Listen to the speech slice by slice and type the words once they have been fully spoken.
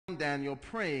Daniel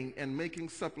praying and making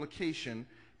supplication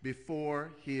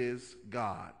before his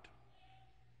God.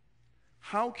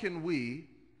 How can we,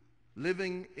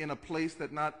 living in a place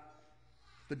that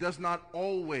does not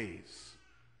always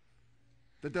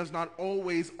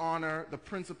honor the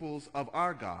principles of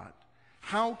our God,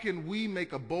 how can we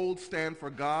make a bold stand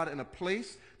for God in a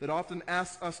place that often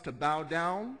asks us to bow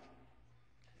down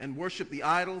and worship the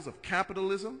idols of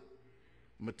capitalism,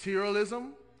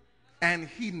 materialism, and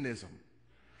hedonism?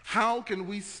 How can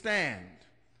we stand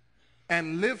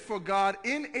and live for God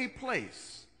in a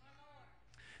place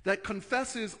that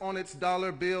confesses on its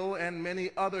dollar bill and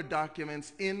many other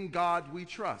documents, "In God we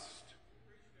trust,"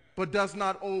 but does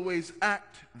not always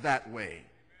act that way?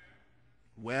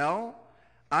 Well,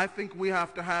 I think we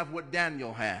have to have what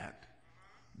Daniel had: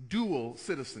 dual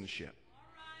citizenship.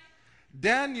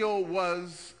 Daniel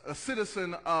was a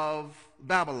citizen of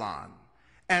Babylon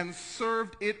and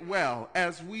served it well,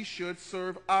 as we should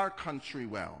serve our country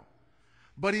well.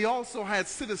 But he also had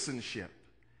citizenship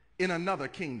in another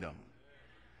kingdom.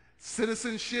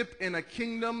 Citizenship in a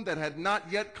kingdom that had not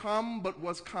yet come but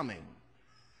was coming.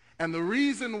 And the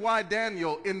reason why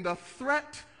Daniel, in the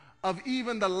threat of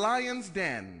even the lion's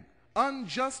den,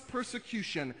 unjust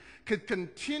persecution, could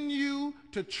continue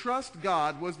to trust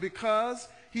God was because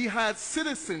he had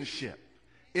citizenship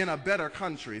in a better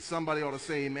country. Somebody ought to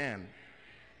say amen.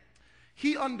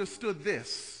 He understood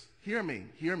this. Hear me,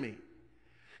 hear me.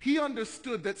 He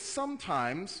understood that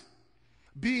sometimes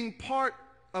being part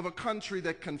of a country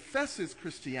that confesses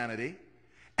Christianity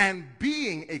and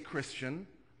being a Christian,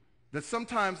 that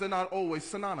sometimes they're not always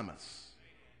synonymous.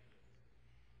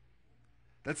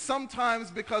 That sometimes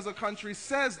because a country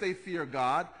says they fear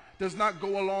God does not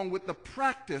go along with the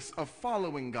practice of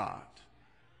following God.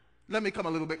 Let me come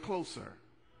a little bit closer.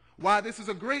 Why this is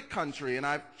a great country, and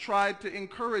I've tried to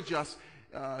encourage us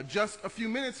just a few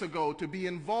minutes ago to be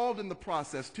involved in the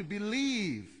process, to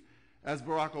believe, as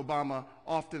Barack Obama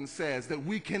often says, that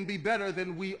we can be better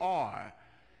than we are.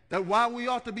 That while we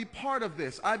ought to be part of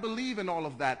this, I believe in all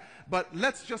of that. But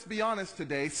let's just be honest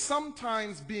today.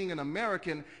 Sometimes being an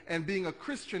American and being a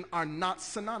Christian are not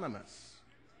synonymous.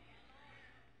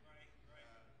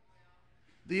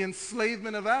 The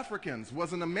enslavement of Africans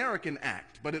was an American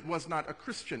act, but it was not a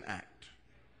Christian act.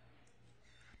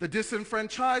 The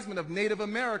disenfranchisement of Native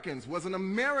Americans was an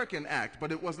American act,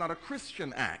 but it was not a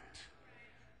Christian act.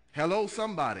 Hello,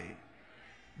 somebody.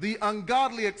 The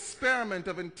ungodly experiment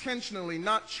of intentionally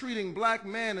not treating black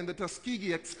men in the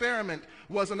Tuskegee experiment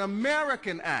was an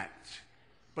American act,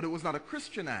 but it was not a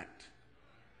Christian act.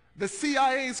 The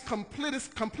CIA's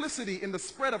complicity in the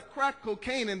spread of crack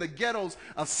cocaine in the ghettos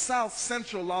of South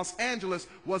Central Los Angeles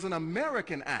was an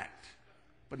American act,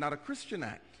 but not a Christian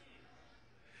act.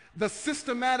 The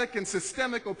systematic and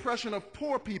systemic oppression of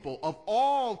poor people of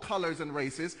all colors and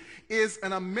races is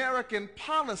an American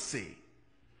policy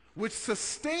which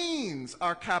sustains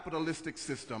our capitalistic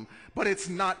system, but it's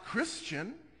not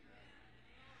Christian.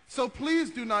 So please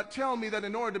do not tell me that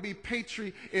in order to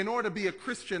be a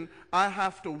Christian, I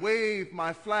have to wave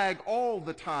my flag all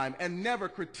the time and never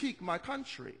critique my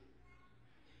country.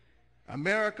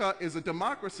 America is a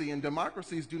democracy, and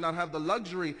democracies do not have the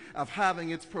luxury of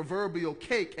having its proverbial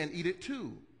cake and eat it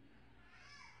too.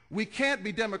 We can't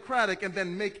be democratic and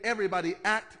then make everybody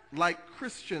act like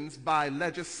Christians by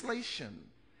legislation.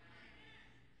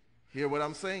 Hear what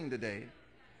I'm saying today?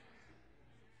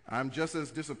 I'm just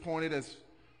as disappointed as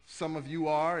some of you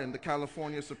are in the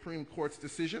California Supreme Court's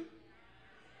decision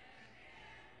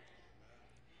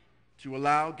to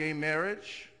allow gay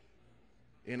marriage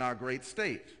in our great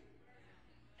state.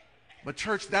 But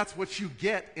church, that's what you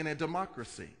get in a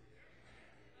democracy.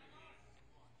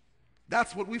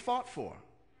 That's what we fought for.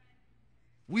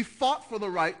 We fought for the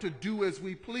right to do as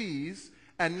we please,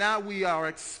 and now we are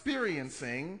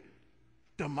experiencing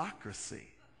democracy.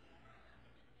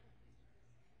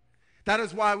 That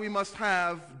is why we must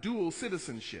have dual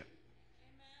citizenship.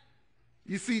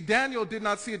 You see, Daniel did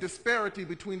not see a disparity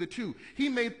between the two. He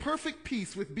made perfect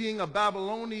peace with being a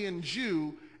Babylonian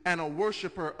Jew and a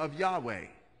worshiper of Yahweh.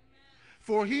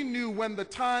 For he knew when the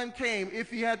time came, if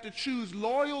he had to choose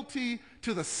loyalty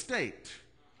to the state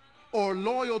or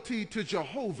loyalty to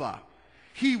Jehovah,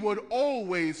 he would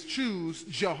always choose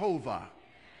Jehovah.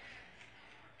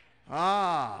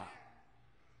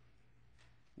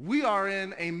 We are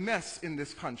in a mess in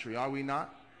this country, are we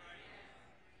not?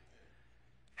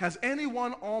 Has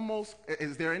anyone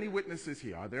is there any witnesses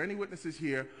here? Are there any witnesses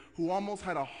here who almost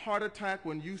had a heart attack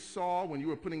when you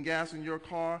were putting gas in your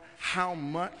car, how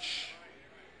much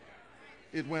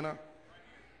it went up?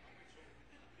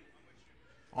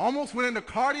 Almost went into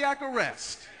cardiac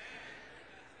arrest.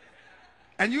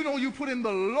 And you know you put in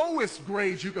the lowest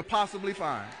grades you could possibly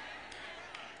find.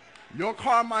 Your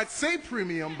car might say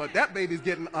premium, but that baby's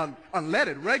getting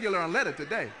unleaded, regular unleaded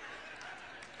today.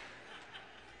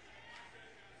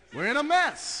 We're in a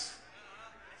mess.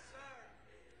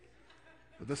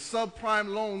 The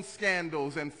subprime loan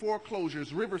scandals and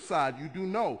foreclosures, Riverside, you do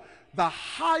know, the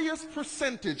highest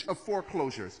percentage of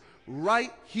foreclosures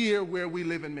right here where we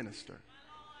live and minister.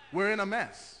 We're in a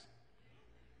mess.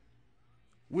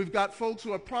 We've got folks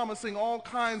who are promising all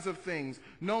kinds of things,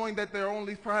 knowing that they're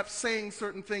only perhaps saying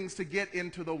certain things to get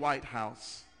into the White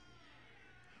House.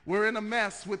 We're in a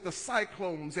mess with the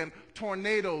cyclones and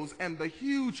tornadoes and the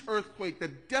huge earthquake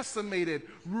that decimated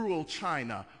rural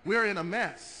China. We're in a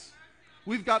mess.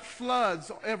 We've got floods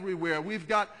everywhere. We've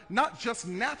got not just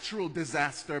natural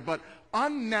disaster, but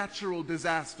unnatural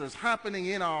disasters happening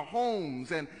in our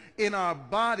homes and in our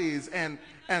bodies, and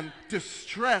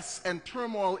distress and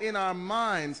turmoil in our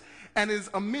minds. And it is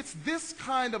amidst this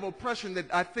kind of oppression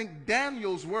that I think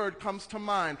Daniel's word comes to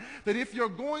mind, that if you're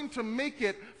going to make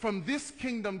it from this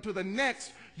kingdom to the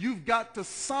next, you've got to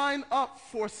sign up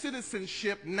for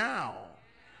citizenship now.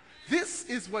 This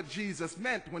is what Jesus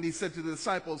meant when he said to the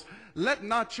disciples, let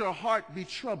not your heart be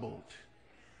troubled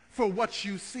for what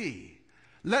you see.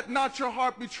 Let not your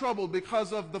heart be troubled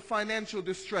because of the financial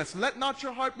distress. Let not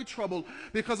your heart be troubled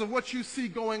because of what you see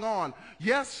going on.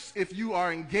 Yes, if you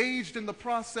are engaged in the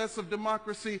process of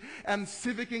democracy and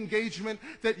civic engagement,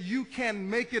 that you can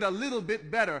make it a little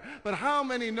bit better. But how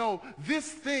many know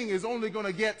this thing is only going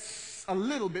to get a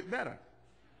little bit better?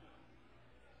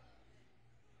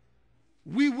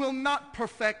 We will not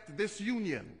perfect this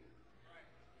union.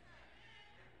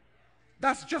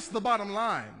 That's just the bottom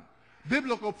line.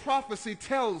 Biblical prophecy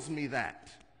tells me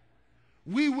that.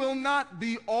 We will not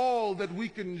be all that we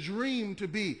can dream to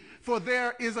be, for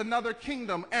there is another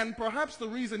kingdom. And perhaps the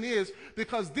reason is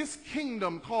because this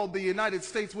kingdom called the United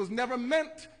States was never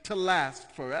meant to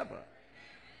last forever.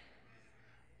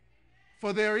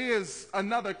 For there is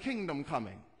another kingdom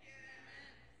coming.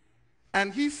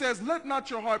 And he says, let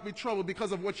not your heart be troubled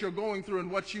because of what you're going through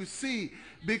and what you see.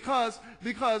 Because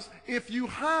if you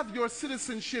have your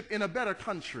citizenship in a better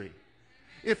country,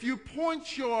 if you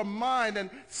point your mind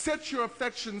and set your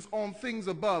affections on things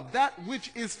above, that which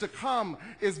is to come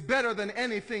is better than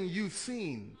anything you've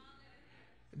seen.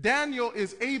 Daniel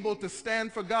is able to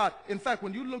stand for God. In fact,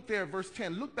 when you look there at verse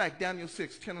 10, look back, Daniel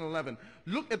 6, 10 and 11.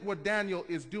 Look at what Daniel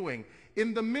is doing.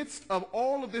 In the midst of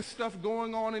all of this stuff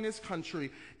going on in his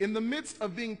country, in the midst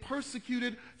of being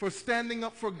persecuted for standing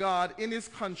up for God in his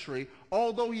country,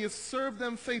 although he has served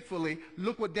them faithfully,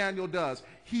 look what Daniel does.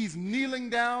 He's kneeling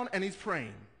down and he's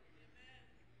praying.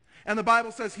 And the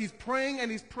Bible says he's praying and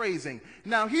he's praising.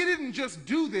 Now, he didn't just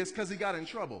do this because he got in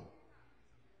trouble.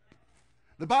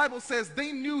 The Bible says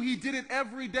they knew he did it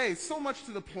every day, so much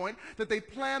to the point that they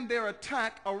planned their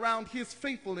attack around his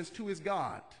faithfulness to his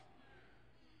God.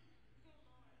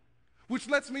 Which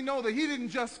lets me know that he didn't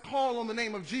just call on the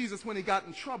name of Jesus when he got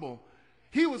in trouble.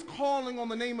 He was calling on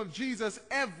the name of Jesus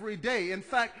every day. In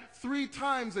fact, 3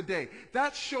 times a day.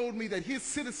 That showed me that his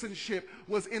citizenship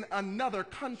was in another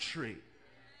country.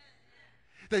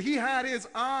 That he had his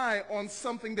eye on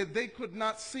something that they could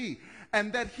not see.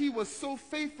 And that he was so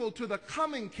faithful to the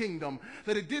coming kingdom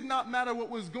that it did not matter what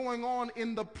was going on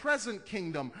in the present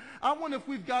kingdom. I wonder if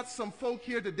we've got some folk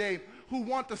here today who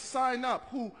want to sign up,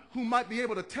 who might be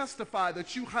able to testify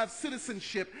that you have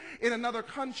citizenship in another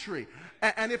country.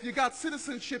 And if you got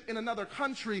citizenship in another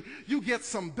country, you get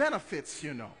some benefits,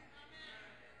 you know.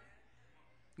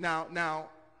 Now,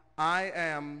 I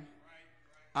am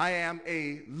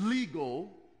a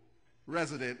legal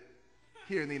resident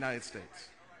here in the United States.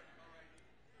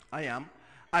 I am.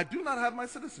 I do not have my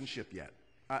citizenship yet.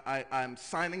 I'm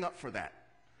signing up for that.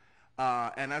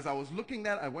 And as I was looking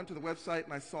at it, I went to the website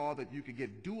and I saw that you could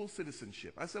get dual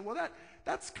citizenship. I said, well,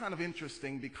 that's kind of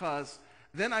interesting because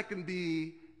then I can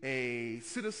be a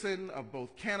citizen of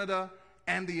both Canada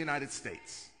and the United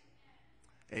States.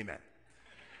 Amen.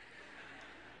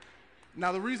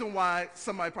 Now, the reason why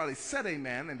somebody probably said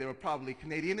amen, and they were probably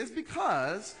Canadian, is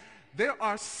because there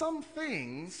are some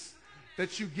things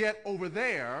that you get over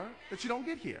there that you don't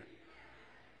get here.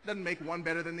 Doesn't make one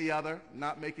better than the other.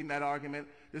 Not making that argument.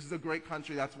 This is a great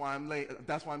country. That's why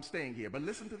I'm staying here. But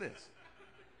listen to this.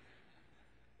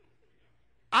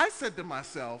 I said to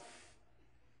myself,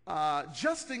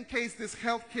 just in case this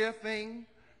healthcare thing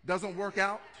doesn't work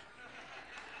out,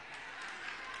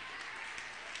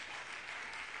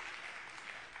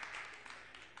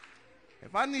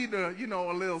 if I need a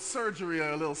little surgery or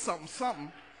a little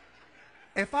something,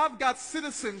 if I've got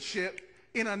citizenship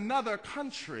in another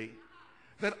country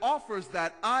that offers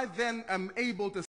that, I then am able to